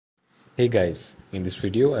Hey guys, in this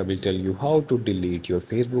video I will tell you how to delete your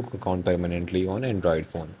Facebook account permanently on Android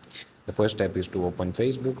phone. The first step is to open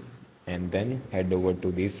Facebook and then head over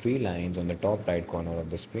to these three lines on the top right corner of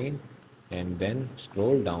the screen and then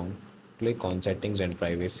scroll down, click on settings and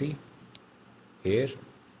privacy here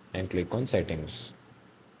and click on settings.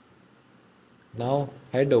 Now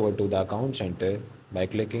head over to the account center by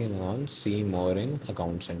clicking on see more in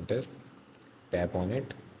account center. Tap on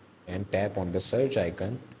it and tap on the search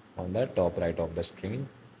icon on the top right of the screen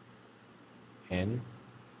and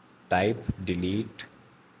type delete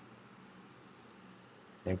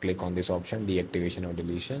and click on this option deactivation or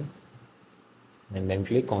deletion and then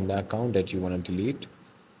click on the account that you want to delete.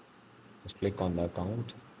 Just click on the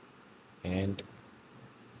account and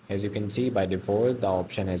as you can see, by default the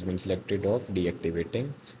option has been selected of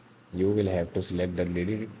deactivating. You will have to select the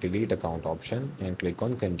delete account option and click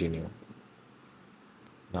on continue.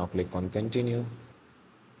 Now click on continue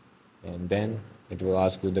and then it will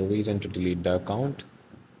ask you the reason to delete the account.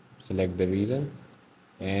 Select the reason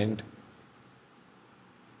and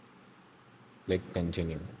click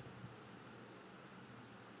continue.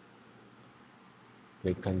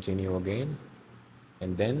 Click continue again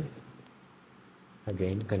and then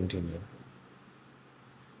again continue.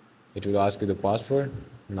 It will ask you the password.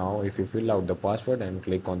 Now if you fill out the password and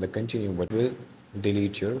click on the continue button, it will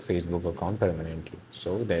delete your Facebook account permanently.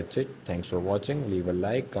 So that's it. Thanks for watching. Leave a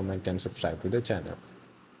like, comment and subscribe to the channel.